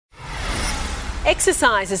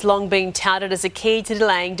Exercise has long been touted as a key to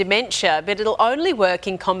delaying dementia, but it'll only work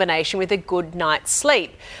in combination with a good night's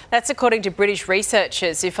sleep. That's according to British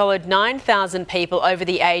researchers who followed 9,000 people over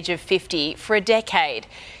the age of 50 for a decade.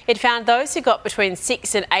 It found those who got between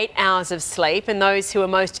 6 and 8 hours of sleep and those who were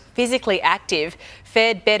most physically active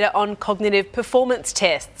fared better on cognitive performance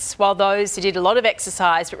tests, while those who did a lot of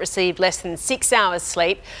exercise but received less than 6 hours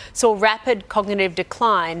sleep saw rapid cognitive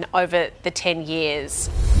decline over the 10 years.